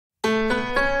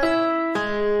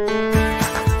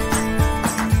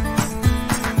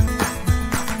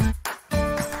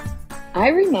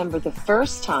remember the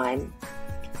first time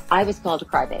I was called a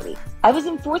crybaby. I was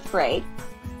in 4th grade.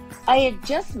 I had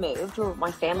just moved, or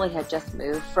my family had just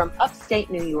moved, from upstate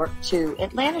New York to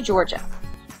Atlanta, Georgia.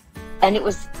 And it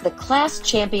was the class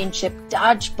championship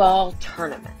dodgeball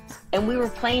tournament. And we were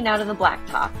playing out in the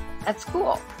blacktop at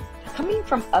school. Coming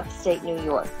from upstate New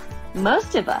York,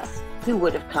 most of us who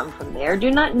would have come from there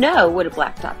do not know what a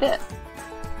blacktop is.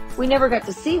 We never got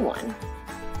to see one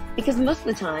because most of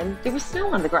the time there was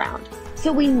snow on the ground.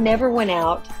 So we never went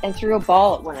out and threw a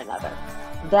ball at one another.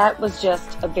 That was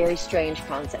just a very strange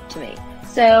concept to me.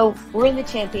 So we're in the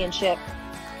championship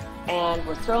and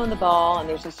we're throwing the ball, and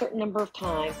there's a certain number of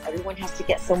times everyone has to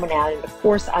get someone out, and of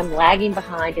course I'm lagging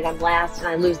behind and I'm last and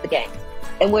I lose the game.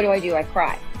 And what do? I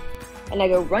cry. And I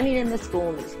go running in the school,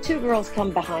 and these 2 girls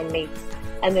come behind me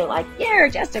and they're like, "You're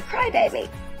just a crybaby."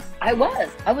 I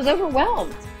was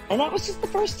overwhelmed. And that was just the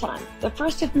first time. The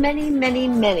first of many, many,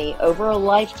 many over a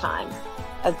lifetime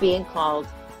of being called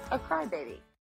a crybaby.